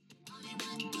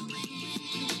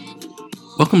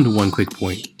Welcome to One Quick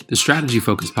Point, the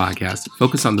strategy-focused podcast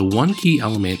focused on the one key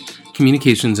element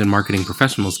communications and marketing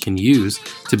professionals can use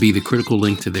to be the critical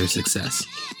link to their success.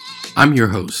 I'm your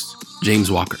host, James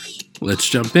Walker. Let's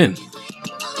jump in.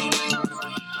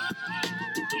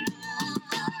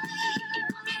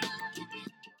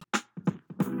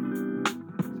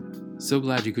 So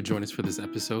glad you could join us for this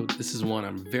episode. This is one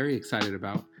I'm very excited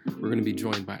about. We're going to be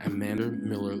joined by Amanda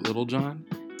Miller Littlejohn,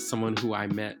 someone who I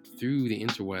met through the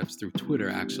interwebs, through Twitter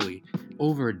actually,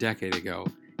 over a decade ago.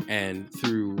 And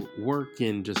through work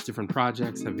and just different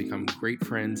projects have become great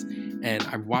friends. And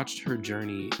I've watched her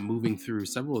journey moving through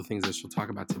several of the things that she'll talk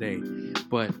about today,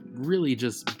 but really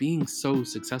just being so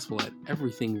successful at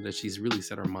everything that she's really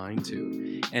set her mind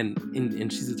to.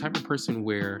 And she's the type of person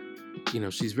where,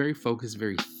 she's very focused,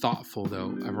 very thoughtful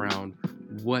though, around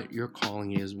what your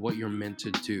calling is, what you're meant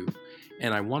to do.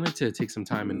 And I wanted to take some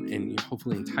time and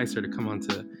hopefully entice her to come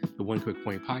onto the One Quick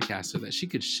Point podcast so that she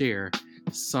could share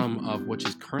some of what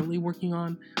she's currently working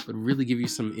on, but really give you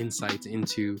some insights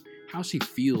into how she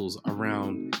feels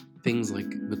around things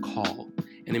like the call.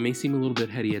 And it may seem a little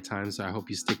bit heady at times, so I hope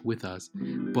you stick with us.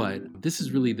 But this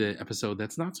is really the episode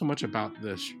that's not so much about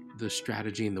the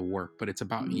strategy and the work, but it's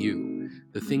about you,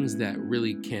 the things that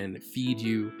really can feed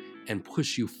you and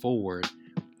push you forward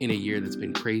in a year that's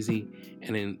been crazy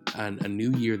and in a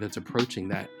new year that's approaching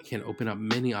that can open up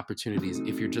many opportunities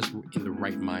if you're just in the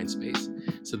right mind space.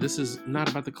 So this is not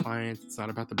about the clients, it's not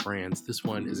about the brands. This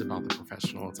one is about the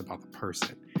professional, it's about the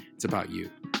person, it's about you.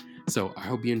 So I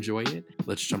hope you enjoy it.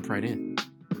 Let's jump right in.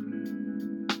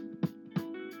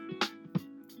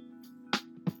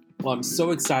 Well, I'm so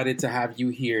excited to have you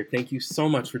here. Thank you so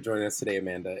much for joining us today,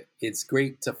 Amanda. It's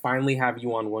great to finally have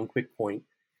you on One Quick Point,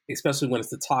 especially when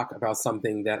it's to talk about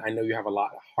something that I know you have a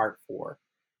lot of heart for,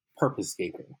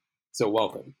 purposescaping. So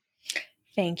welcome.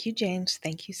 Thank you, James.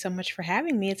 Thank you so much for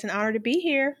having me. It's an honor to be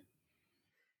here.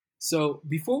 So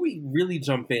before we really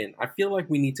jump in, I feel like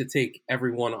we need to take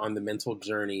everyone on the mental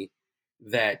journey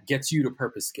that gets you to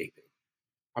purposescaping.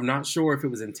 I'm not sure if it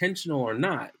was intentional or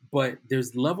not, but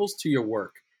there's levels to your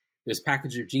work. There's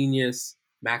Package Your Genius,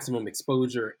 Maximum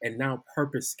Exposure, and now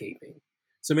Purposescaping.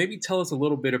 So maybe tell us a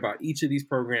little bit about each of these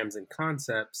programs and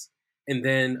concepts, and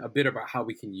then a bit about how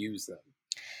we can use them.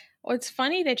 Well, it's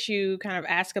funny that you kind of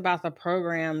ask about the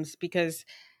programs because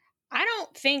I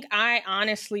don't think I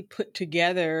honestly put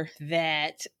together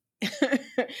that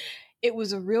it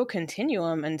was a real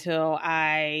continuum until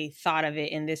I thought of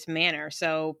it in this manner.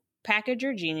 So Package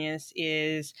Your Genius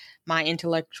is my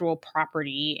intellectual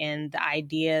property and the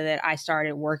idea that I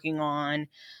started working on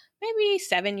maybe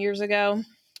 7 years ago.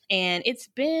 And it's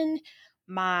been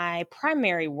my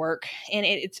primary work. And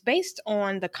it's based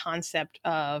on the concept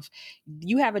of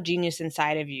you have a genius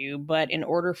inside of you, but in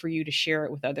order for you to share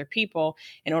it with other people,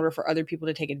 in order for other people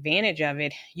to take advantage of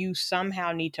it, you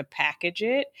somehow need to package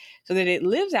it so that it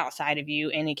lives outside of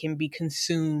you and it can be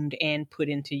consumed and put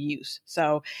into use.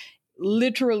 So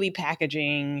literally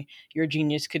packaging your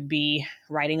genius could be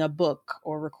writing a book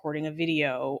or recording a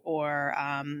video or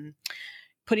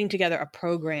putting together a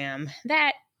program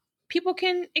that people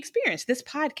can experience. This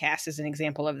podcast is an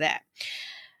example of that.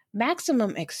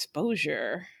 Maximum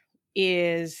exposure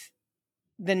is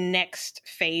the next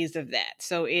phase of that.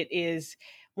 So it is,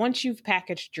 once you've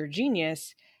packaged your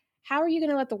genius, how are you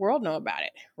going to let the world know about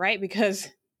it, right? Because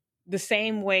the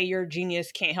same way your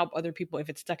genius can't help other people if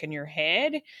it's stuck in your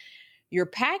head, your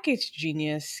packaged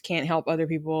genius can't help other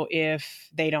people if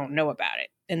they don't know about it.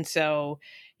 And so,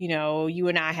 you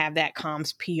and I have that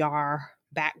comms PR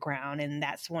background, and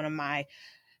that's one of my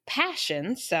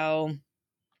passions. So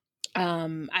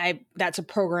that's a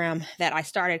program that I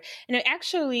started, and it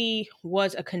actually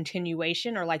was a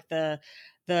continuation, or like the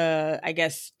I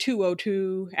guess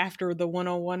 202 after the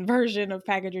 101 version of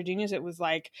Package Your Genius. It was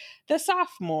like the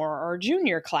sophomore or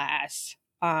junior class.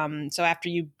 So after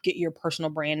you get your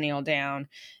personal brand nailed down,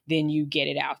 then you get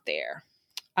it out there.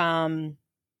 And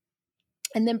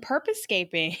then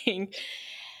Purposescaping,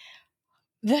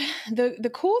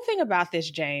 the cool thing about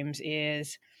this, James,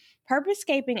 is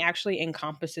Purposescaping actually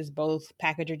encompasses both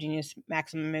Package Your Genius,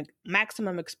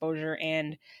 maximum exposure,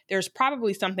 and there's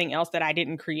probably something else that I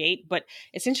didn't create, but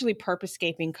essentially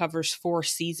Purposescaping covers 4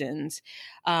 seasons,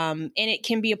 and it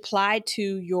can be applied to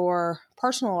your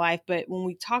personal life. But when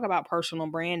we talk about personal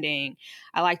branding,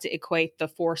 I like to equate the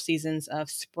 4 seasons of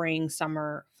spring,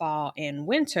 summer, fall, and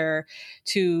winter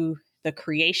to the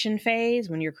creation phase,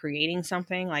 when you're creating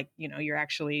something, like, you're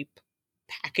actually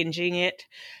packaging it,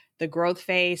 the growth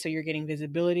phase, so you're getting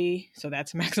visibility, so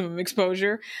that's maximum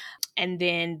exposure, and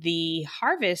then the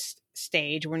harvest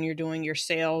stage, when you're doing your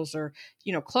sales or,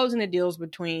 closing the deals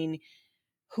between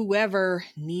whoever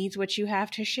needs what you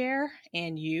have to share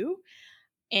and you.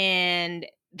 And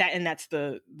that's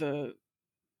the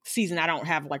season I don't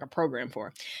have like a program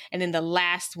for. And then the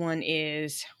last one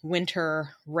is winter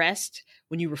rest,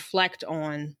 when you reflect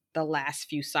on the last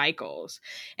few cycles.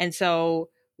 And so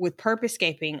with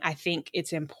purposescaping, I think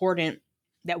it's important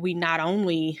that we not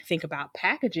only think about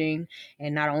packaging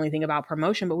and not only think about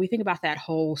promotion, but we think about that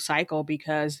whole cycle,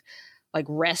 because like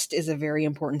rest is a very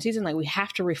important season. Like we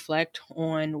have to reflect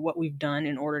on what we've done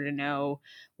in order to know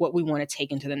what we want to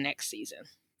take into the next season.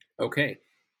 Okay.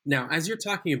 Now, as you're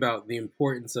talking about the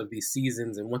importance of these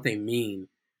seasons and what they mean,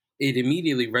 it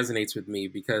immediately resonates with me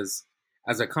because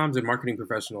as a comms and marketing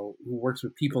professional who works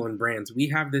with people and brands, we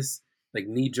have this like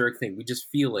knee jerk thing. We just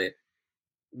feel it.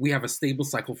 We have a stable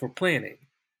cycle for planning.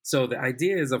 So the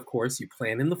idea is, of course, you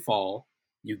plan in the fall,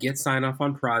 you get sign off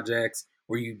on projects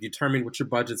where you determine what your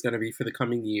budget's going to be for the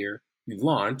coming year, you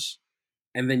launch,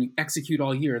 and then you execute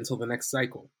all year until the next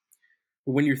cycle.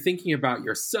 But when you're thinking about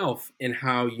yourself and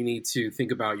how you need to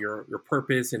think about your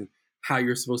purpose and how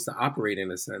you're supposed to operate in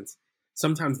a sense,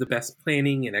 sometimes the best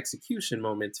planning and execution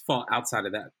moments fall outside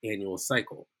of that annual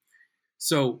cycle.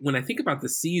 So when I think about the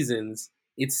seasons,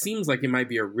 it seems like it might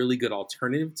be a really good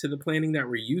alternative to the planning that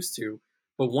we're used to.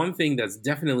 But one thing that's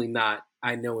definitely not,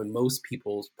 I know, in most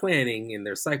people's planning in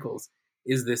their cycles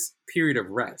is this period of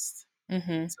rest.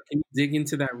 Mm-hmm. So can you dig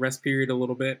into that rest period a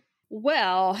little bit?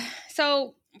 Well,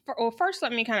 first,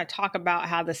 let me kind of talk about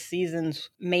how the seasons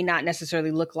may not necessarily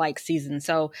look like seasons.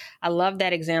 So I love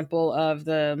that example of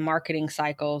the marketing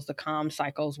cycles, the comm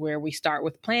cycles, where we start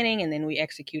with planning and then we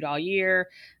execute all year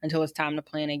until it's time to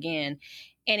plan again.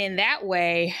 And in that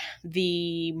way,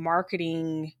 the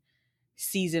marketing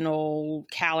seasonal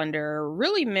calendar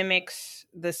really mimics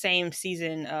the same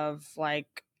season of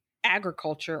like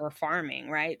agriculture or farming,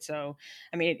 right? So,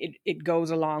 I mean, it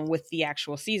goes along with the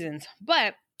actual seasons.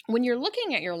 But when you're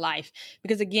looking at your life,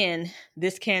 because again,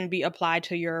 this can be applied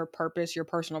to your purpose, your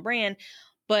personal brand,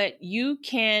 but you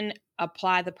can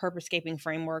apply the purposescaping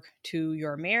framework to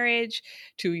your marriage,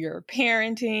 to your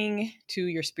parenting, to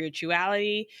your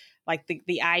spirituality, like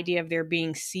the idea of there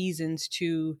being seasons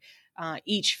to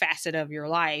each facet of your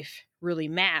life really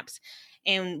maps.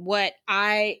 And what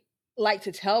I like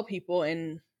to tell people,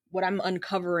 and what I'm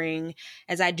uncovering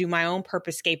as I do my own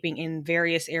purposescaping in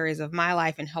various areas of my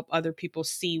life and help other people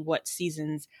see what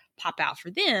seasons pop out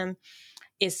for them,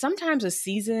 is sometimes a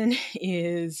season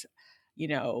is,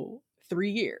 3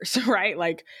 years, right?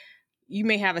 Like you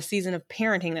may have a season of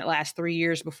parenting that lasts 3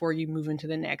 years before you move into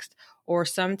the next. Or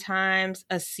sometimes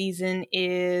a season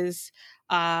is,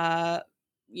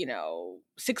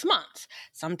 6 months.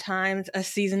 Sometimes a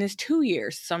season is 2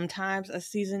 years. Sometimes a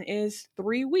season is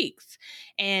 3 weeks.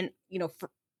 And,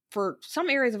 for some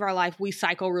areas of our life, we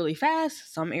cycle really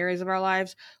fast. Some areas of our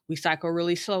lives, we cycle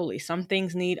really slowly. Some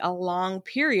things need a long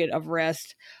period of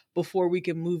rest before we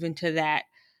can move into that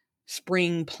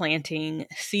spring planting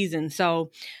season.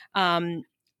 So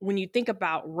when you think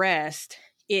about rest,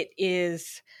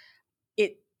 it's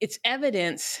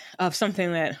evidence of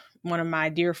something that one of my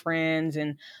dear friends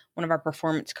and one of our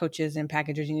performance coaches in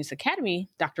Packagers Genius Academy,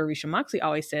 Dr. Risha Moxley,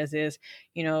 always says is,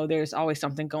 there's always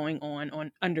something going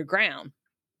on underground.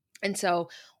 And so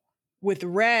with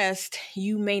rest,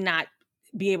 you may not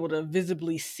be able to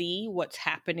visibly see what's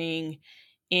happening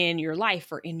in your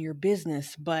life or in your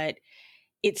business, but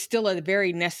it's still a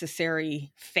very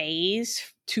necessary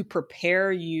phase to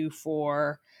prepare you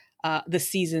for the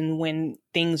season when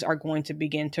things are going to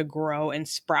begin to grow and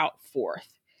sprout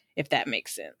forth, if that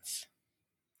makes sense.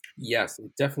 Yes,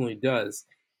 it definitely does.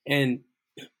 And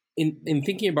in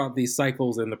thinking about these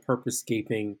cycles and the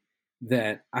purposescaping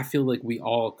that I feel like we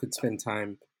all could spend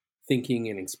time thinking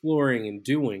and exploring and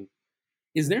doing,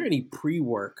 is there any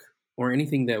pre-work or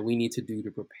anything that we need to do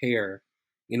to prepare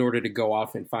in order to go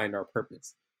off and find our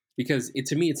purpose? Because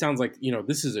to me, it sounds like,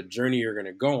 this is a journey you're going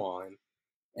to go on.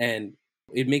 And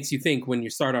it makes you think when you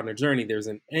start on a journey, there's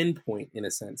an end point in a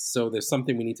sense. So there's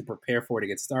something we need to prepare for to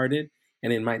get started,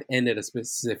 and it might end at a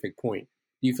specific point.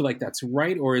 Do you feel like that's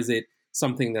right? Or is it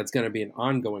something that's going to be an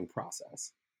ongoing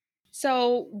process?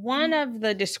 So one of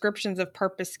the descriptions of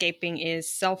purposescaping is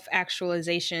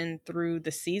self-actualization through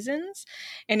the seasons.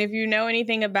 And if you know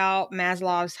anything about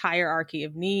Maslow's hierarchy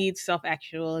of needs,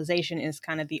 self-actualization is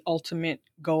kind of the ultimate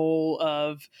goal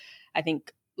of, I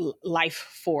think, life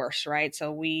force, right?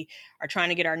 So we are trying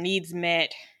to get our needs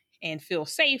met and feel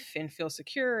safe and feel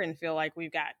secure and feel like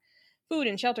we've got food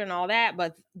and shelter and all that.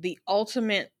 But the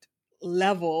ultimate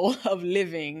level of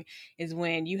living is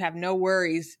when you have no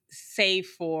worries save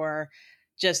for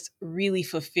just really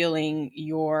fulfilling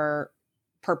your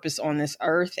purpose on this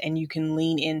earth, and you can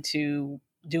lean into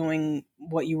doing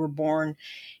what you were born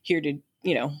here to,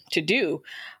 to do.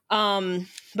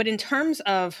 But in terms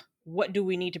of what do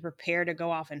we need to prepare to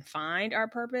go off and find our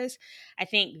purpose, I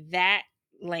think that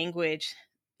language,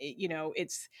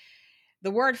 it's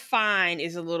the word find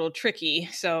is a little tricky.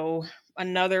 So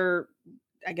another,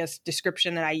 I guess,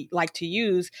 description that I like to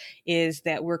use is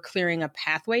that we're clearing a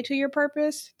pathway to your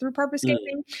purpose through purpose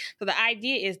scaping. So the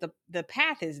idea is the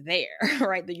path is there,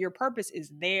 right? That your purpose is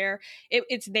there.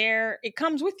 It's there. It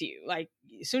comes with you. Like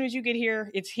as soon as you get here,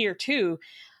 it's here too.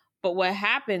 But what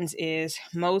happens is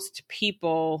most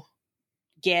people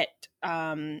get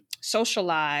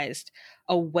socialized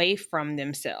away from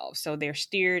themselves. So they're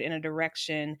steered in a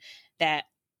direction that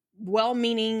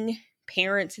well-meaning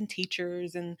parents and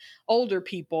teachers and older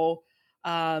people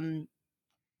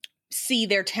see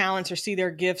their talents or see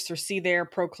their gifts or see their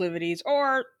proclivities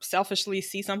or selfishly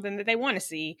see something that they want to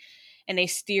see, and they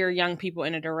steer young people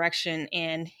in a direction.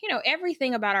 And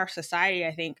everything about our society,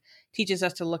 I think, teaches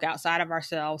us to look outside of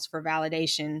ourselves for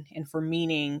validation and for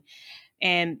meaning.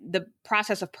 And the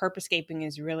process of purposescaping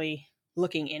is really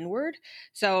looking inward.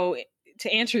 So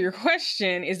to answer your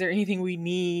question, is there anything we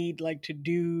need like to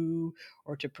do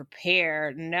or to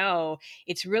prepare? No,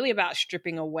 it's really about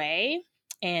stripping away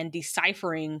and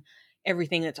deciphering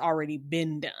everything that's already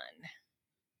been done.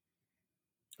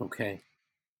 Okay.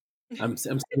 I'm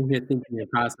sitting here thinking and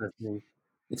processing.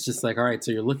 It's just like, all right,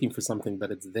 so you're looking for something,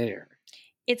 but it's there.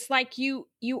 It's like you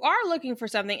are looking for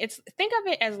something. Think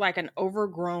of it as like an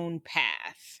overgrown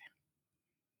path.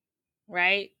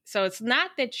 Right? So it's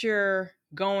not that you're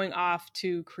going off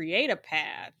to create a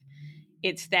path.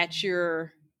 It's that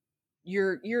you're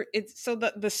it's so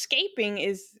the scaping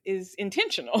is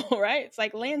intentional, right? It's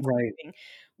like landscaping.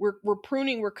 Right. We're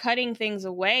pruning, we're cutting things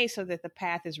away so that the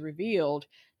path is revealed,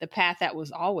 the path that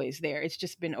was always there. It's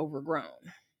just been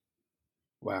overgrown.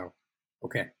 Wow.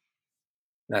 Okay.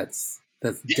 That's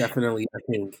definitely, I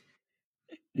think,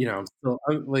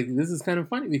 I'm like, this is kind of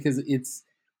funny because it's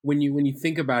when you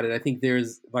think about it, I think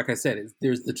there's, like I said,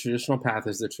 there's the traditional path,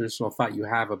 there's the traditional thought you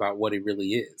have about what it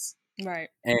really is. Right.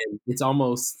 And it's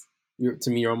almost,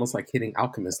 to me, you're almost like hitting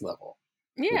alchemist level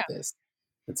with this.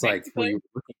 It's like what you were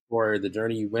looking for, the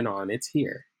journey you went on, it's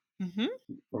here. Mm-hmm.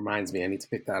 Reminds me, I need to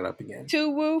pick that up again. Too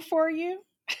woo for you?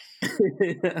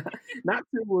 Not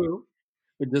too woo,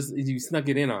 but just you snuck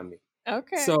it in on me.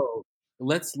 Okay. So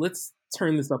let's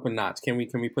turn this up a notch. Can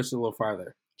we push it a little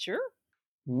farther? Sure.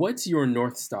 What's your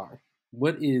North Star?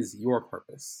 What is your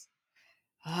purpose?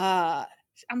 I'm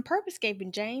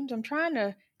purposescaping, James. I'm trying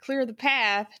to clear the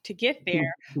path to get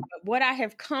there. But what I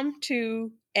have come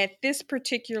to at this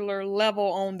particular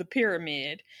level on the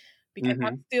pyramid, because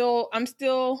I'm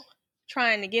still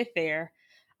trying to get there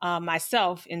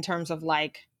myself in terms of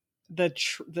like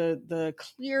the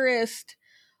clearest,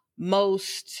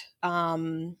 most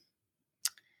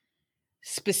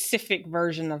specific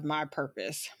version of my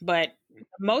purpose. But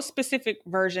the most specific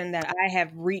version that I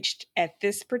have reached at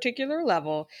this particular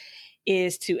level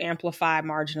is to amplify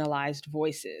marginalized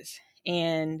voices.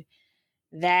 And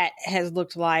that has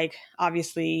looked like,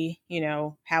 obviously,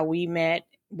 how we met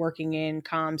working in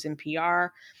comms and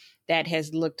PR. That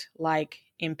has looked like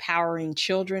empowering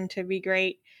children to be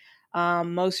great.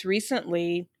 Most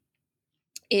recently,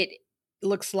 it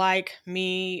looks like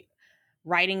me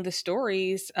writing the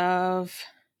stories of,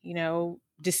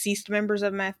 deceased members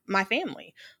of my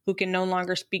family who can no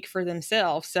longer speak for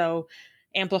themselves. So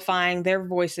amplifying their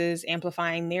voices,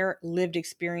 amplifying their lived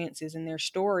experiences and their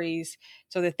stories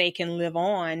so that they can live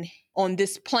on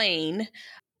this plane,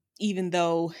 even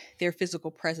though their physical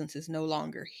presence is no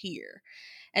longer here.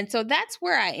 And so that's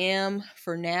where I am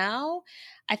for now.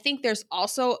 I think there's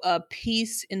also a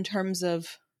piece in terms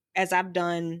of, as I've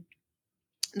done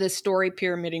the story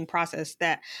pyramiding process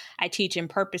that I teach in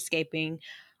purposescaping,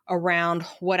 around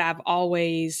what I've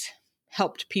always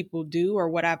helped people do or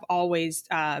what I've always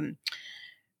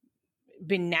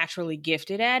been naturally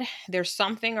gifted at. There's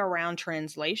something around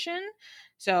translation.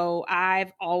 So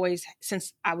I've always,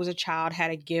 since I was a child,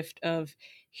 had a gift of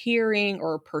hearing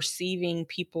or perceiving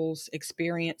people's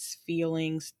experience,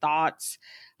 feelings, thoughts,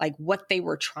 like what they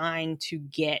were trying to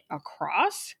get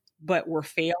across, but were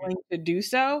failing to do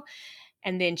so.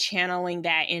 And then channeling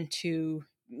that into,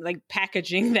 like,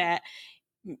 packaging that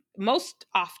most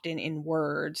often in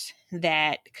words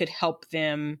that could help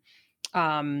them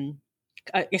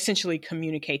essentially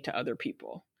communicate to other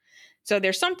people. So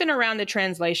there's something around the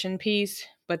translation piece,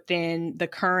 but then the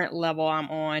current level I'm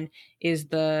on is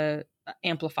the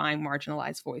amplifying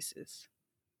marginalized voices.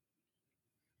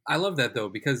 I love that, though,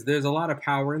 because there's a lot of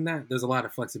power in that. There's a lot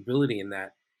of flexibility in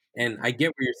that. And I get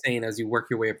what you're saying as you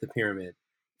work your way up the pyramid.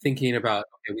 thinking about,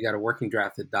 okay, we got a working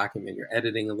drafted document. You're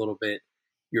editing a little bit,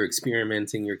 you're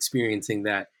experimenting, you're experiencing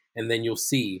that, and then you'll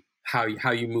see how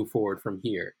you move forward from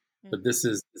here. But this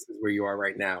is where you are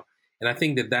right now, and I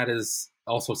think that is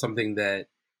also something that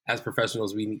as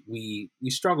professionals we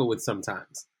struggle with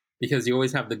sometimes, because you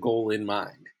always have the goal in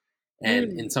mind,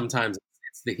 and sometimes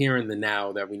it's the here and the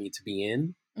now that we need to be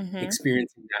in,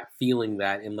 experiencing that, feeling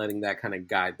that, and letting that kind of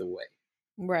guide the way.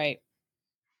 Right.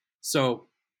 So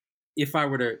if I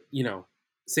were to,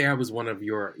 say I was one of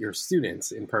your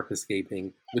students in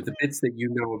Purposecaping, with the bits that you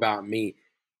know about me,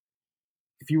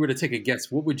 if you were to take a guess,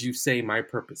 what would you say my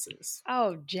purpose is?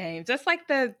 Oh, James, that's like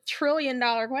the $1 trillion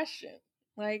question.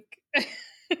 Like,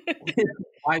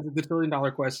 Why is it the $1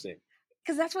 trillion question?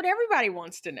 because that's what everybody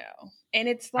wants to know. And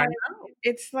it's like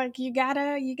you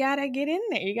gotta get in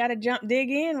there. You gotta dig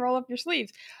in, roll up your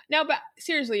sleeves. No, but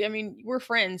seriously, I mean, we're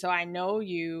friends, so I know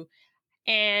you.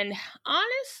 And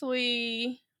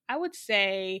honestly, I would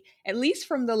say, at least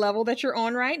from the level that you're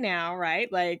on right now,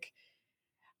 right? Like,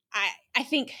 I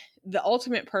think the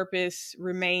ultimate purpose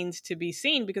remains to be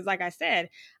seen, because like I said,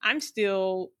 I'm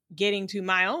still getting to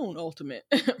my own ultimate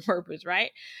purpose,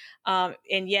 right? And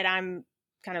yet I'm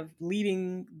kind of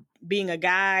leading, being a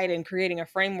guide and creating a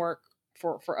framework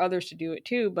for others to do it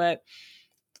too. But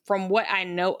from what I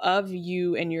know of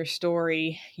you and your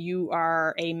story, you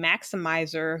are a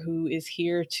maximizer who is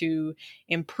here to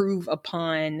improve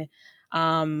upon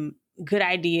good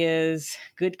ideas,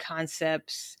 good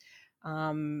concepts,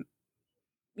 good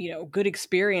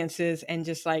experiences, and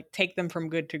just like take them from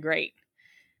good to great.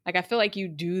 Like, I feel like you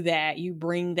do that. You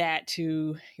bring that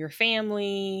to your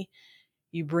family,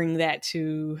 you bring that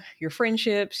to your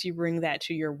friendships, you bring that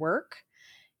to your work.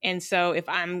 And so if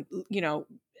I'm,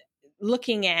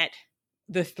 looking at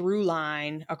the through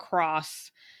line across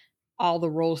all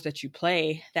the roles that you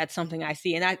play, that's something I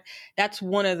see. And that's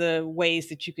one of the ways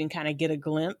that you can kind of get a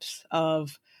glimpse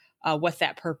of what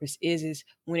that purpose is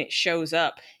when it shows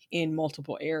up in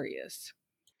multiple areas.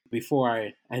 Before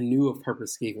I knew of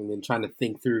Purposecaping and trying to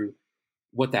think through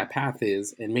what that path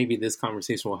is, and maybe this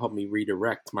conversation will help me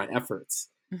redirect my efforts,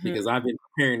 because I've been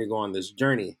preparing to go on this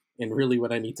journey, and really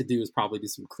what I need to do is probably do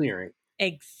some clearing.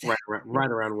 Exactly.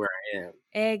 Right around where I am.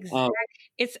 Exactly.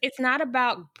 It's not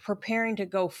about preparing to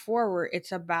go forward.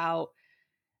 It's about,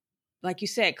 like you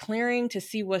said, clearing to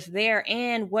see what's there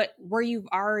and where you've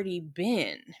already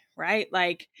been, right?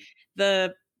 Like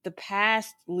the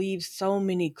past leaves so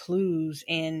many clues,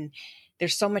 and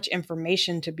there's so much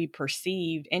information to be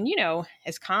perceived. And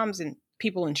as comms and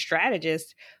people and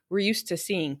strategists, we're used to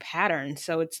seeing patterns.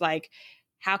 So it's like,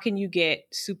 how can you get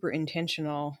super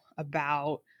intentional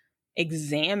about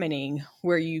examining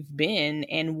where you've been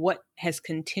and what has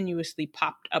continuously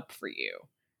popped up for you?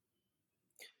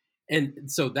 And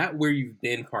so that where you've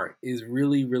been part is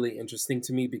really, really interesting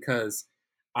to me, because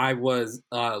I was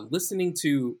listening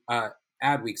to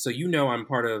Adweek. So I'm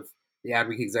part of the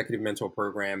Adweek Executive Mentor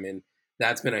Program, and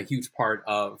that's been a huge part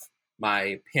of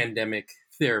my pandemic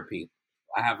therapy.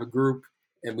 I have a group,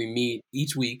 and we meet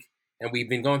each week, and we've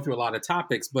been going through a lot of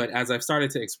topics. But as I've started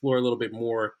to explore a little bit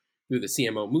more through the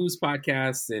CMO Moves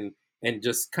podcast, and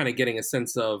just kind of getting a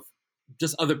sense of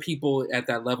just other people at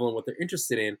that level and what they're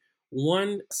interested in,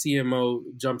 one CMO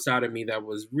jumps out at me that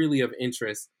was really of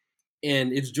interest,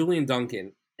 and it's Julian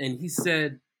Duncan. And he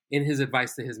said in his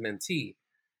advice to his mentee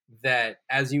that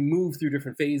as you move through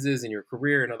different phases in your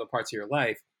career and other parts of your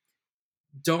life,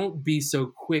 don't be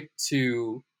so quick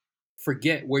to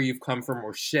forget where you've come from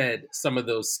or shed some of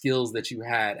those skills that you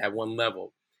had at one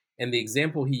level. And the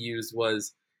example he used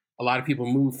was, a lot of people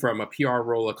move from a PR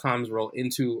role, a comms role,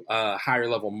 into a higher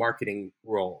level marketing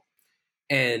role.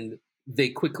 And they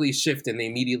quickly shift and they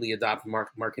immediately adopt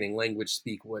marketing language,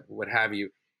 speak, what have you.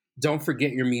 Don't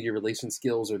forget your media relation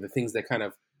skills, or the things that kind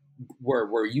of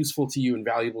were useful to you and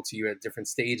valuable to you at different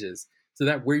stages. So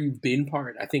that where you've been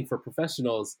part, I think for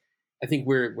professionals, I think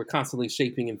we're constantly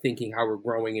shaping and thinking how we're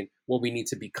growing and what we need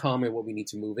to become and what we need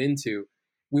to move into.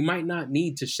 We might not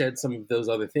need to shed some of those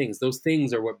other things. Those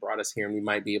things are what brought us here, and we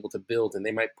might be able to build, and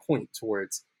they might point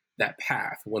towards that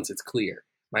path once it's clear,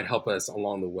 might help us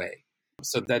along the way.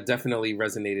 So that definitely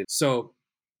resonated. So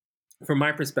from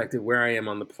my perspective, where I am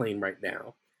on the plane right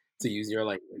now, to use your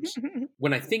language,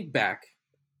 when I think back,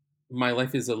 my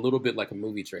life is a little bit like a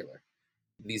movie trailer.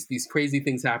 These crazy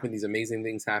things happen, these amazing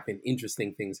things happen,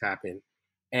 interesting things happen.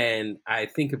 And I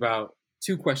think about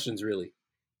two questions really.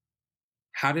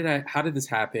 How did this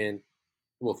happen?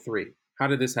 Well, three. How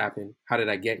did this happen? How did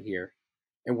I get here?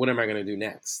 And what am I going to do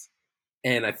next?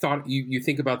 And I thought you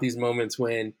think about these moments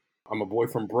when I'm a boy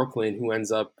from Brooklyn who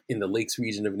ends up in the Lakes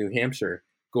region of New Hampshire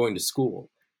going to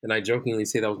school. And I jokingly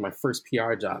say that was my first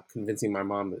PR job, convincing my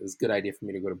mom that it was a good idea for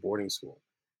me to go to boarding school.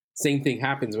 Same thing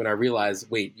happens when I realize,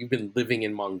 wait, you've been living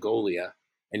in Mongolia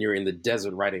and you're in the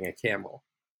desert riding a camel.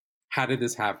 How did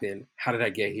this happen? How did I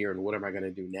get here? And what am I going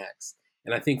to do next?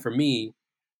 And I think for me,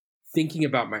 thinking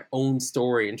about my own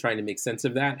story and trying to make sense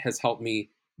of that has helped me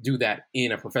do that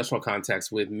in a professional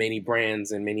context with many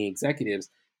brands and many executives,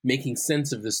 making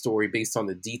sense of the story based on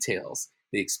the details,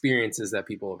 the experiences that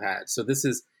people have had. So this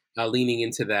is leaning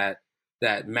into that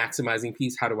maximizing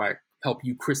piece. How do I help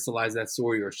you crystallize that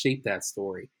story or shape that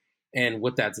story? And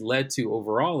what that's led to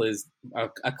overall is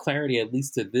a clarity, at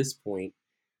least to this point,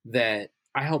 that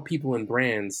I help people and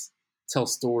brands tell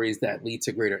stories that lead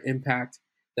to greater impact,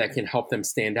 that can help them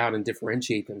stand out and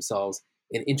differentiate themselves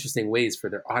in interesting ways for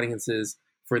their audiences,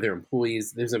 for their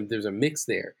employees. There's a mix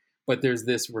there, but there's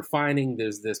this refining,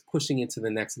 there's this pushing it to the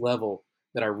next level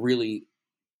that I really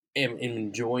am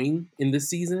enjoying in this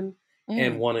season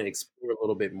and want to explore a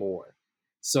little bit more.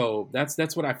 So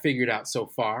that's what I figured out so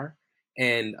far.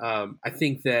 And I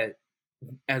think that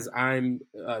as I'm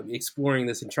exploring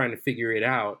this and trying to figure it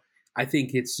out, I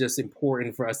think it's just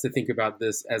important for us to think about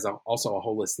this as also a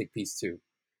holistic piece too,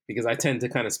 because I tend to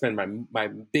kind of spend my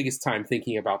biggest time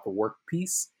thinking about the work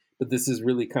piece, but this is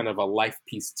really kind of a life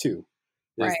piece too.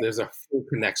 There's a full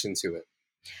connection to it.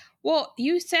 Well,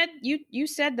 you said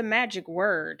the magic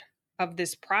word of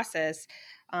this process,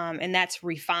 and that's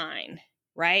refine,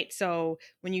 right? So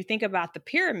when you think about the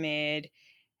pyramid,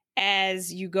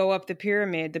 as you go up the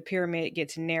pyramid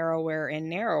gets narrower and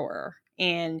narrower.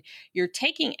 And you're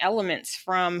taking elements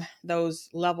from those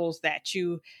levels that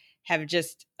you have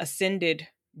just ascended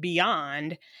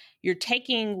beyond. You're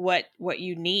taking what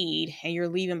you need and you're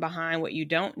leaving behind what you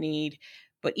don't need.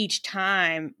 But each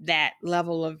time that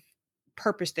level of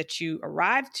purpose that you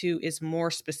arrive to is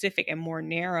more specific and more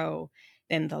narrow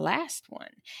than the last one.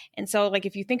 And so, like,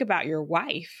 if you think about your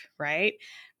wife, right?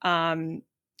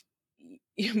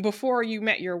 Before you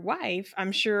met your wife,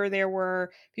 I'm sure there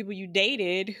were people you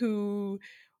dated who,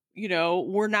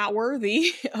 were not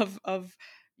worthy of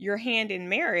your hand in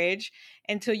marriage,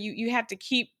 until you have to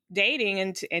keep dating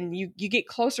and you get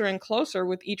closer and closer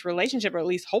with each relationship, or at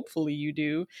least hopefully you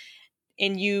do.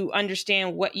 And you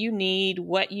understand what you need,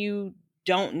 what you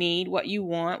don't need, what you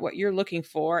want, what you're looking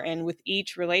for. And with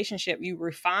each relationship, you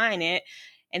refine it.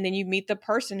 And then you meet the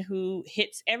person who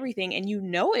hits everything, and you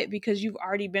know it because you've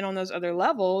already been on those other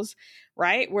levels,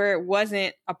 right? Where it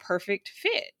wasn't a perfect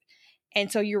fit.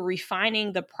 And so you're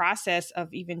refining the process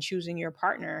of even choosing your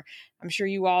partner. I'm sure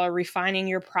you all are refining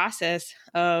your process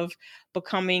of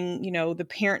becoming, the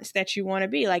parents that you want to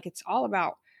be. Like, it's all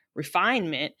about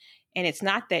refinement. And it's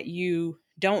not that you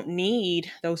don't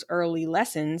need those early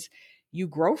lessons. You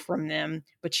grow from them,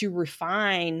 but you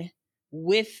refine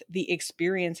with the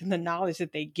experience and the knowledge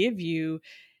that they give you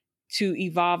to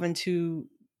evolve into,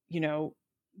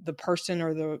 the person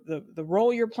or the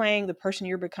role you're playing, the person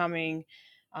you're becoming,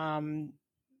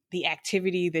 the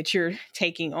activity that you're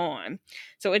taking on.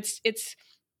 So it's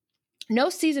no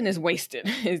season is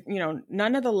wasted.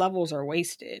 None of the levels are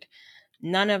wasted.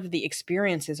 None of the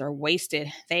experiences are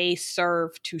wasted. They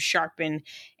serve to sharpen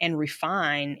and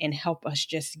refine and help us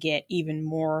just get even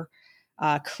more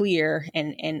clear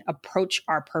and approach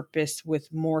our purpose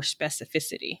with more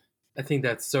specificity. I think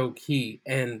that's so key.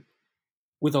 And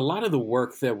with a lot of the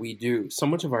work that we do, so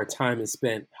much of our time is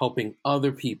spent helping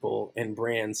other people and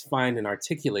brands find and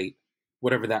articulate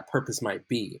whatever that purpose might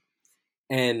be.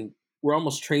 And we're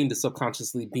almost trained to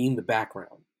subconsciously be in the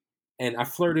background. And I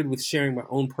flirted with sharing my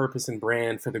own purpose and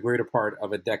brand for the greater part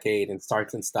of a decade, and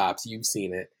starts and stops. You've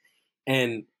seen it.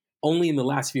 And only in the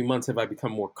last few months have I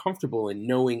become more comfortable in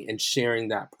knowing and sharing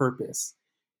that purpose.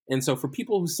 And so for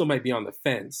people who still might be on the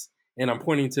fence, and I'm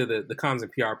pointing to the comms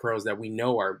and PR pros that we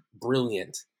know are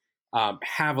brilliant,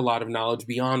 have a lot of knowledge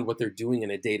beyond what they're doing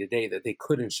in a day-to-day that they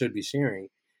could and should be sharing.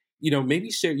 Maybe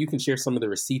you can share some of the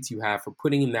receipts you have for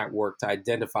putting in that work to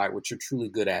identify what you're truly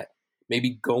good at.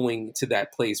 Maybe going to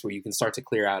that place where you can start to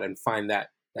clear out and find that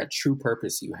true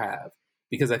purpose you have.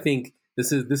 Because I think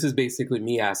this is basically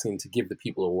me asking to give the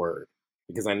people a word,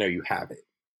 because I know you have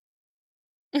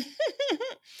it.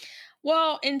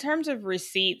 Well, in terms of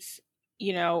receipts,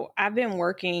 I've been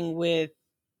working with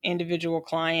individual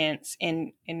clients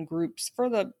in groups for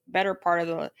the better part of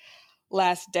the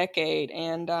last decade.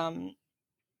 And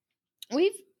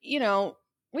we've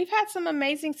had some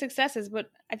amazing successes, but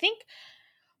I think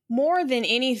more than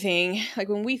anything, like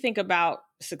when we think about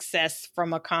success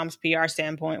from a comms PR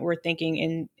standpoint. We're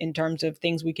thinking in terms of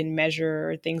things we can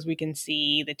measure, things we can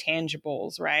see, the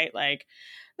tangibles, right? Like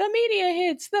the media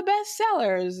hits, the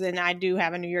bestsellers, and I do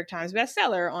have a New York Times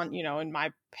bestseller on, in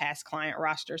my past client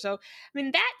roster. So, I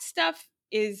mean, that stuff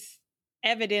is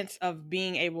evidence of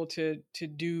being able to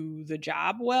do the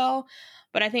job well.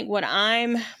 But I think what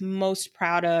I'm most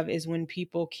proud of is when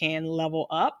people can level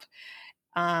up,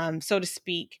 so to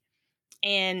speak,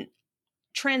 and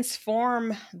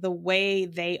transform the way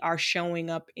they are showing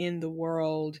up in the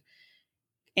world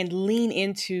and lean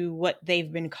into what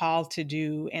they've been called to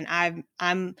do. And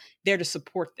I'm there to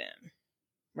support them,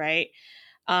 right?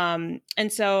 And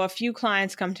so a few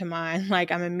clients come to mind.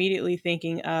 Like I'm immediately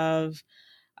thinking of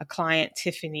a client,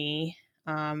 Tiffany,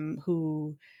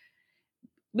 who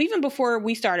even before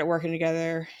we started working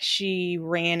together, she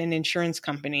ran an insurance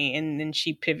company, and then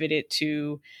she pivoted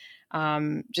to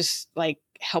just like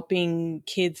helping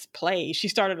kids play. She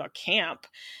started a camp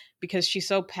because she's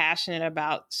so passionate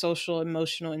about social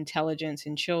emotional intelligence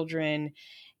in children,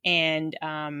 and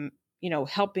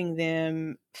helping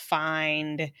them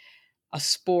find a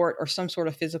sport or some sort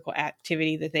of physical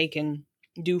activity that they can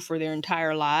do for their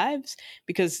entire lives,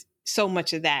 because so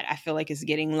much of that I feel like is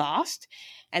getting lost.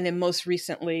 And then most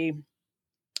recently,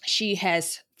 she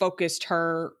has focused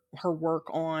her work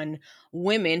on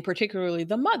women, particularly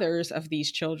the mothers of these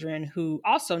children who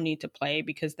also need to play,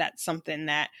 because that's something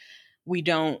that we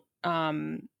don't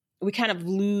we kind of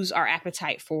lose our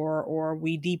appetite for, or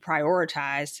we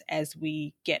deprioritize as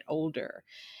we get older.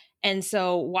 And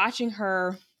so watching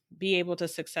her be able to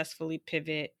successfully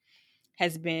pivot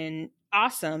has been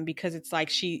awesome, because it's like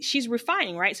she's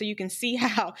refining, right? So you can see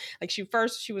how, like, she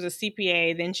was a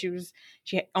CPA, then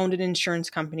she owned an insurance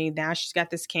company, now she's got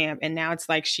this camp, and now it's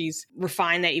like she's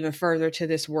refined that even further to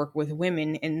this work with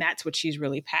women, and that's what she's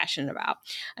really passionate about.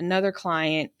 Another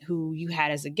client who you had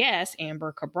as a guest,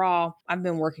 Amber Cabral, I've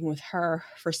been working with her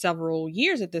for several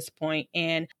years at this point,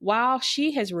 and while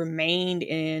she has remained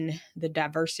in the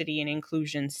diversity and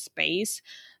inclusion space,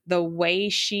 the way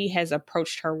she has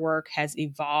approached her work has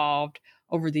evolved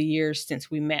over the years since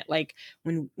we met. Like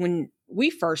when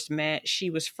we first met, she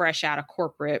was fresh out of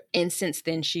corporate. And since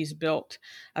then, she's built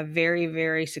a very,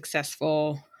 very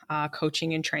successful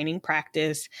coaching and training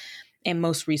practice. And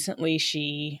most recently,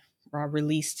 she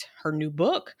released her new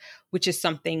book, which is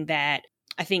something that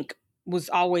I think was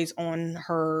always on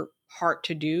her heart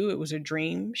to do. It was a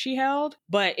dream she held,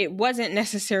 but it wasn't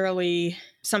necessarily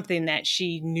something that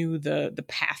she knew the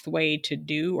pathway to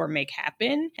do or make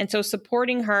happen. And so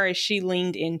supporting her as she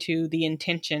leaned into the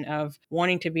intention of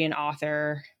wanting to be an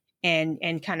author, and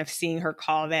kind of seeing her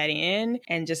call that in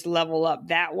and just level up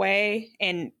that way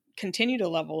and continue to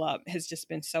level up has just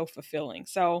been so fulfilling.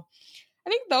 So I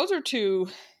think those are two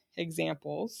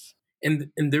examples.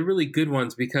 And they're really good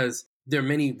ones, because there are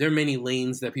many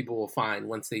lanes that people will find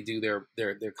once they do their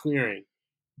clearing.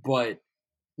 But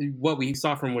what we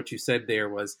saw from what you said there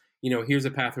was, here's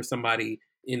a path for somebody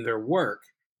in their work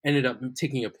ended up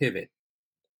taking a pivot,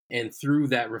 and through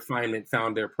that refinement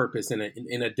found their purpose in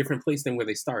a different place than where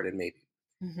they started, maybe.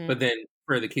 Mm-hmm. But then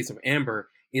for the case of Amber,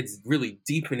 it's really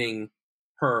deepening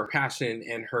her passion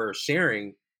and her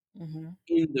sharing Mm-hmm.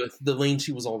 in the lane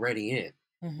she was already in.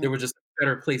 Mm-hmm. There was just a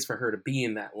better place for her to be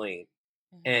in that lane.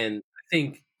 Mm-hmm. And I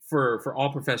think for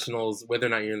all professionals, whether or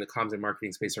not you're in the comms and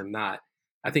marketing space or not,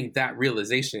 I think that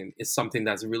realization is something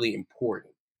that's really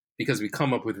important, because we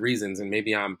come up with reasons, and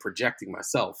maybe I'm projecting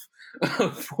myself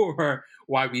for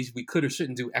why we could or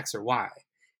shouldn't do X or Y.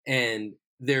 And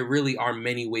there really are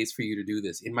many ways for you to do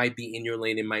this. It might be in your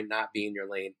lane, it might not be in your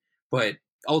lane, but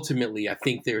ultimately, I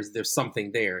think there's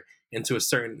something there. And to a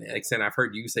certain extent, I've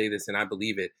heard you say this, and I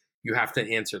believe it. You have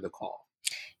to answer the call.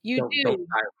 Don't shy away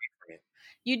from it.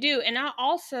 You do. And I'll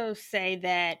also say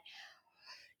that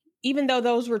even though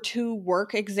those were two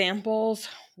work examples,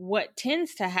 what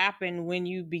tends to happen when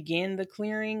you begin the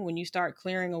clearing, when you start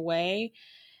clearing away,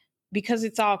 because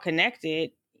it's all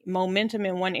connected, momentum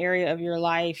in one area of your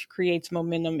life creates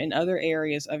momentum in other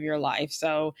areas of your life.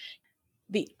 So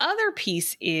the other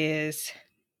piece is,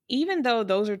 even though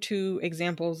those are two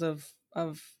examples of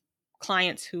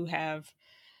clients who have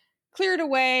cleared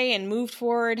away and moved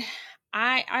forward,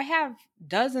 I have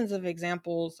dozens of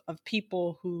examples of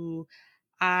people who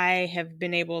I have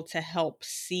been able to help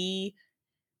see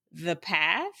the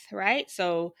path, right?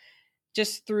 So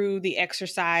just through the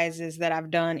exercises that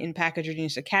I've done in Package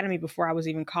Genius Academy before I was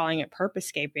even calling it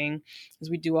Purposecaping, is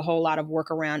we do a whole lot of work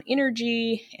around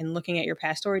energy and looking at your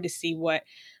past story to see what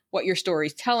your story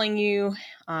is telling you.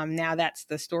 Now that's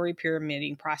the story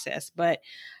pyramiding process. But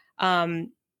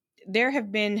there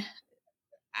have been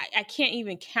I can't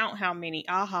even count how many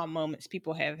aha moments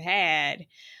people have had.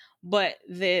 But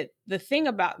the thing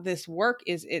about this work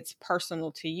is it's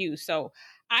personal to you. So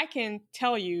I can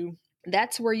tell you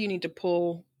that's where you need to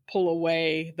pull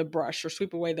away the brush or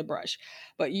sweep away the brush.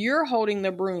 But you're holding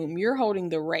the broom, you're holding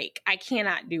the rake. I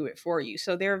cannot do it for you.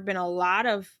 So there have been a lot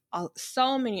of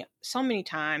so many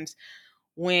times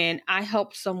when I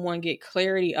helped someone get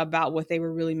clarity about what they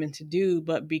were really meant to do,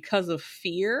 but because of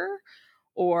fear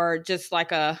or just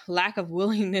like a lack of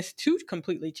willingness to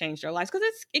completely change their lives, because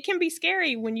it can be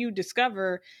scary when you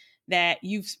discover that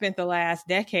you've spent the last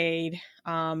decade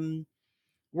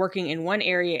working in one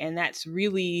area and that's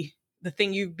really the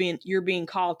thing you're being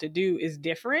called to do is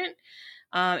different.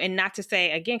 And not to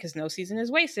say again, because no season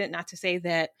is wasted, not to say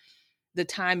that the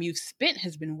time you've spent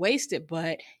has been wasted,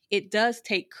 but it does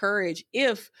take courage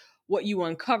if what you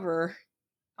uncover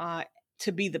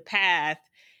to be the path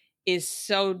is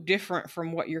so different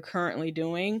from what you're currently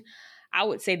doing. I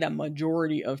would say the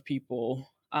majority of people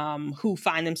who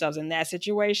find themselves in that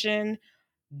situation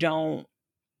don't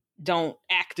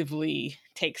actively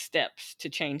take steps to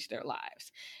change their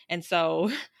lives. And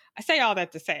so I say all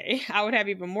that to say I would have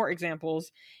even more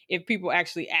examples if people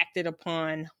actually acted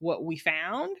upon what we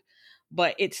found.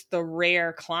 But it's the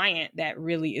rare client that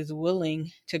really is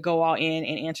willing to go all in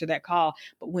and answer that call.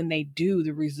 But when they do,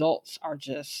 the results are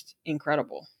just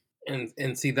incredible.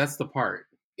 And see, that's the part.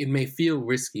 It may feel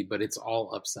risky, but it's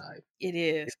all upside. It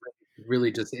is. It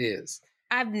really just is.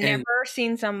 I've never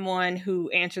seen someone who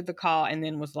answered the call and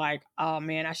then was like, "Oh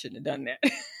man, I shouldn't have done that."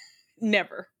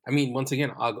 Never. I mean, once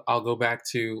again, I'll go back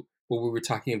to what we were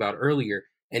talking about earlier,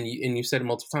 and you said it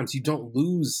multiple times. You don't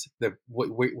lose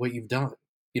what you've done.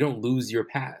 You don't lose your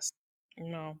past.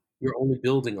 No. You're only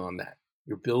building on that.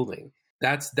 You're building.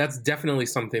 That's definitely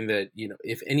something that,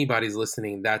 if anybody's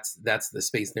listening, that's the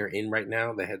space they're in right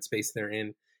now, the headspace they're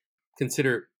in.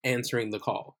 Consider answering the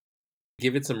call.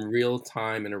 Give it some real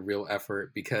time and a real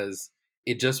effort, because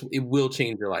it will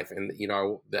change your life. And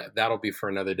that'll be for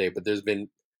another day. But there's been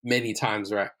many times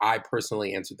where I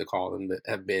personally answered the call and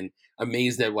have been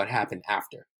amazed at what happened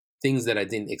after. Things that I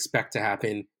didn't expect to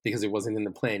happen because it wasn't in the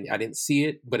plan. I didn't see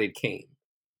it, but it came.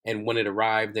 And when it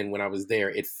arrived and when I was there,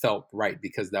 it felt right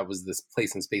because that was this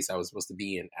place and space I was supposed to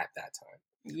be in at that time.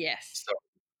 Yes. So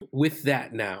with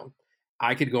that now,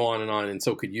 I could go on, and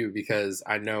so could you, because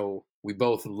I know we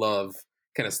both love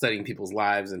kind of studying people's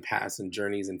lives and paths and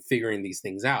journeys and figuring these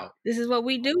things out. This is what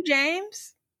we do,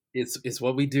 James. It's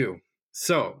what we do.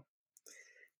 So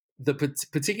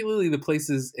particularly the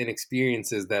places and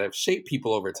experiences that have shaped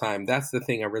people over time, that's the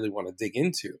thing I really want to dig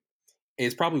into.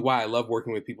 It's probably why I love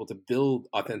working with people to build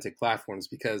authentic platforms,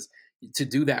 because to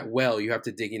do that well, you have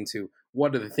to dig into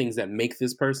what are the things that make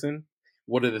this person,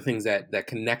 what are the things that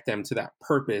connect them to that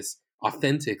purpose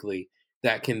authentically,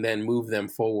 that can then move them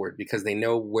forward because they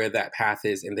know where that path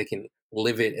is and they can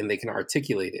live it and they can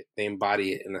articulate it. They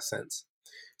embody it in a sense.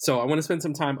 So I want to spend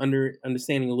some time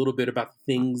understanding a little bit about the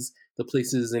things, the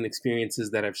places and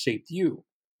experiences that have shaped you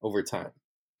over time.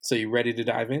 So you ready to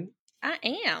dive in? I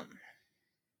am.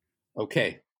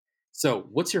 Okay. So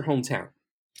what's your hometown?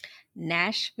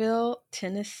 Nashville,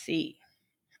 Tennessee.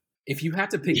 If you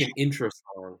had to pick an intro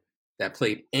song that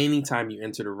played anytime you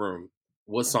entered a room,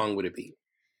 what song would it be?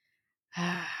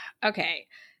 Okay.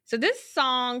 So this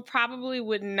song probably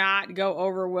would not go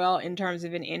over well in terms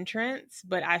of an entrance,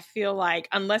 but I feel like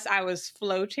unless I was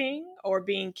floating or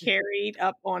being carried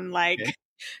up on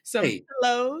some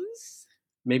pillows.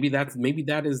 Maybe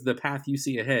that is the path you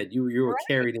see ahead. You were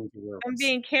carried into rooms. I'm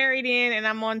being carried in and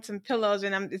I'm on some pillows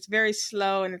and it's very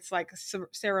slow and it's like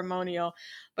ceremonial.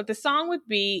 But the song would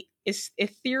be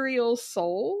Ethereal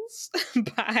Souls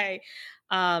by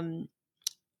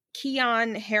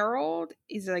Keyon Harold.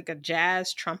 He's like a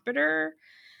jazz trumpeter.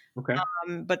 Okay.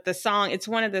 But the song, it's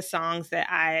one of the songs that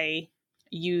I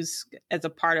use as a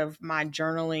part of my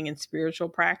journaling and spiritual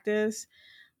practice.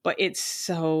 But it's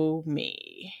so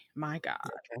me. My God.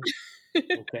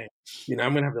 Okay. I'm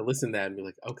going to have to listen to that and be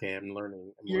like, okay, I'm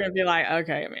learning. You're going to be like,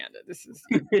 okay, Amanda, this is.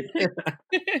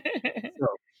 So,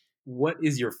 what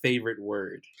is your favorite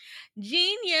word?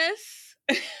 Genius.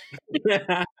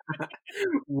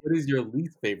 What is your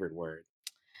least favorite word?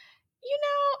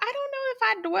 I don't know if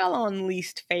I dwell on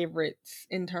least favorites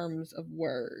in terms of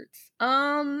words.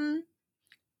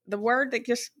 The word that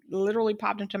just literally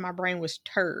popped into my brain was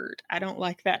turd. I don't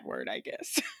like that word, I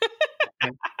guess.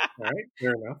 Okay. All right,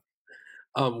 fair enough.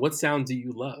 What sound do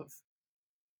you love?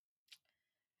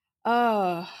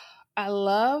 I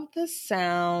love the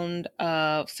sound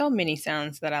of so many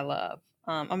sounds that I love.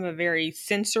 I'm a very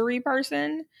sensory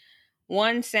person.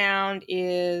 One sound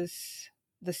is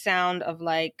the sound of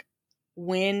like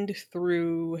wind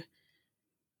through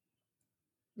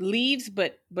leaves,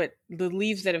 but the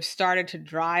leaves that have started to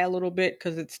dry a little bit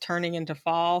because it's turning into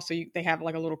fall. So they have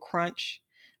like a little crunch,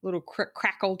 little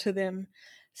crackle to them.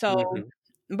 So,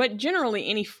 but generally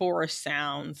any forest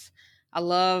sounds. I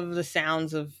love the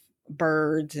sounds of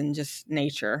birds and just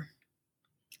nature.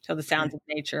 So the sounds of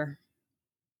nature.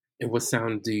 And what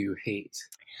sound do you hate?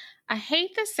 I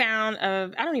hate the sound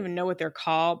of, I don't even know what they're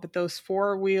called, but those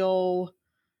four-wheel,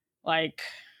 like,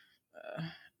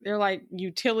 they're like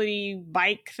utility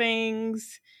bike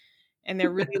things, and they're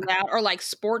really loud, or like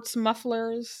sports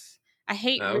mufflers. I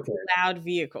hate really loud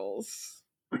vehicles.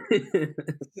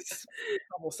 It's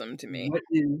troublesome to me.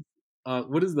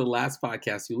 What is the last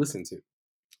podcast you listened to?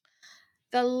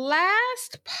 The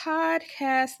last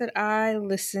podcast that I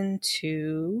listened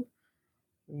to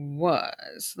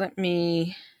was,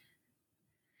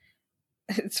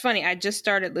 it's funny, I just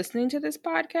started listening to this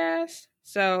podcast.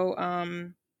 So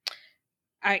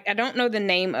I don't know the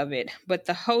name of it, but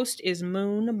the host is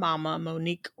Moon Mama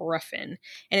Monique Ruffin,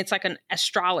 and it's like an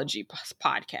astrology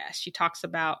podcast. She talks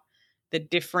about the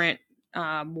different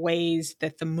ways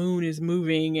that the moon is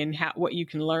moving and what you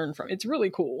can learn from. It's really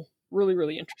cool, really,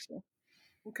 really interesting.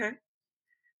 Okay.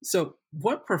 So,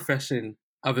 what profession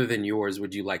other than yours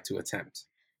would you like to attempt?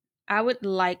 I would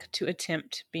like to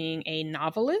attempt being a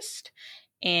novelist,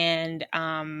 and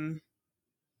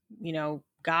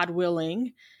God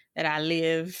willing, that I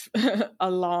live a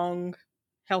long,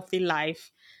 healthy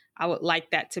life, I would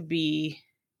like that to be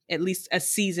at least a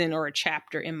season or a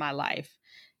chapter in my life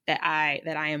that I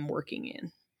am working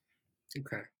in.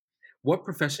 Okay. What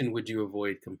profession would you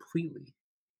avoid completely?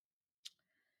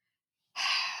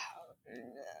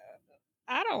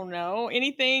 I don't know.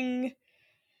 Anything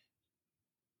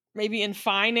maybe in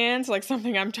finance, like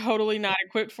something I'm totally not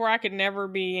equipped for. I could never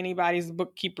be anybody's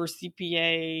bookkeeper,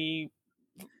 CPA,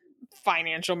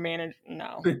 financial manager.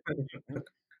 No.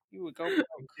 You would go broke.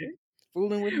 Okay.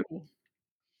 Fooling with me.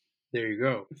 There you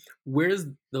go. Where's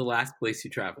the last place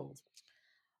you traveled?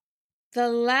 The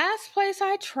last place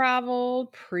I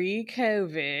traveled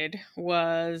pre-COVID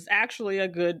was actually a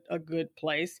good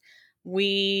place.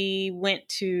 We went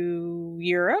to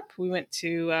Europe. We went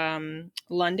to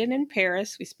London and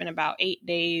Paris. We spent about 8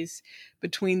 days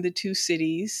between the two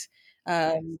cities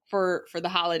for the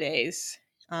holidays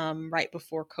right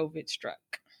before COVID struck.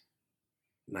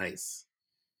 Nice.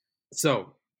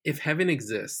 So, if heaven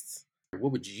exists,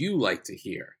 what would you like to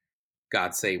hear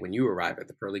God say when you arrive at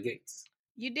the pearly gates?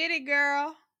 You did it,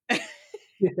 girl.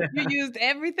 You used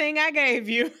everything I gave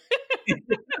you.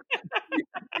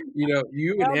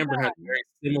 You and Amber had a very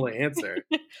similar answer.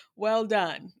 Well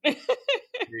done. There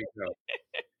you go.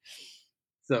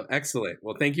 So, excellent.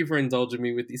 Well, thank you for indulging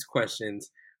me with these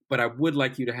questions, but I would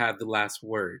like you to have the last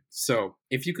word. So,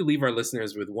 if you could leave our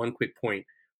listeners with one quick point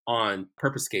on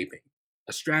purposecaping,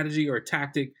 a strategy or a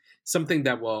tactic, something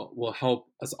that will help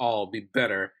us all be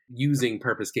better using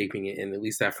purposecaping in at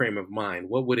least that frame of mind,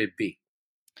 what would it be?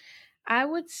 I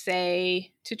would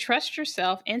say to trust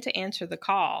yourself and to answer the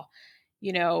call.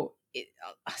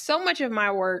 So much of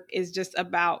my work is just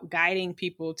about guiding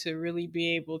people to really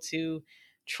be able to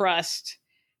trust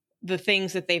the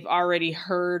things that they've already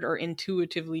heard or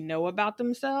intuitively know about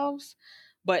themselves,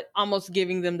 but almost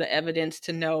giving them the evidence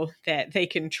to know that they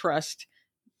can trust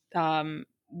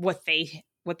what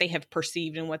they have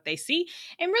perceived and what they see,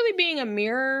 and really being a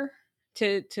mirror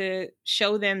to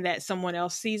show them that someone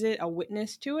else sees it, a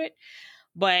witness to it.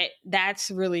 But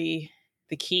that's really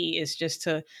the key, is just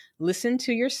to listen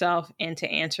to yourself and to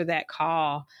answer that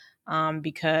call,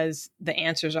 because the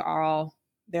answers are all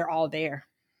there.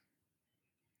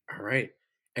 All right.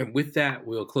 And with that,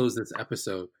 we'll close this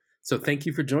episode. So thank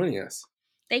you for joining us.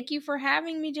 Thank you for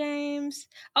having me, James.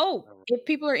 Oh, if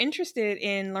people are interested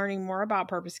in learning more about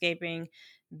purposecaping,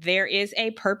 there is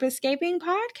a purposecaping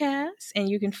podcast, and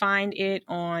you can find it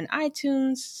on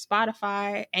iTunes,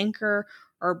 Spotify, Anchor,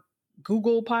 or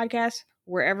Google Podcasts,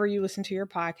 wherever you listen to your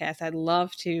podcast. I'd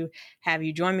love to have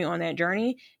you join me on that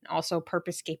journey, and also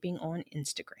purposecaping on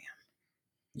Instagram.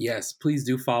 Yes, please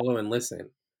do follow and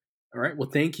listen. All right. Well,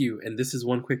 thank you. And this is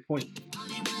one quick point.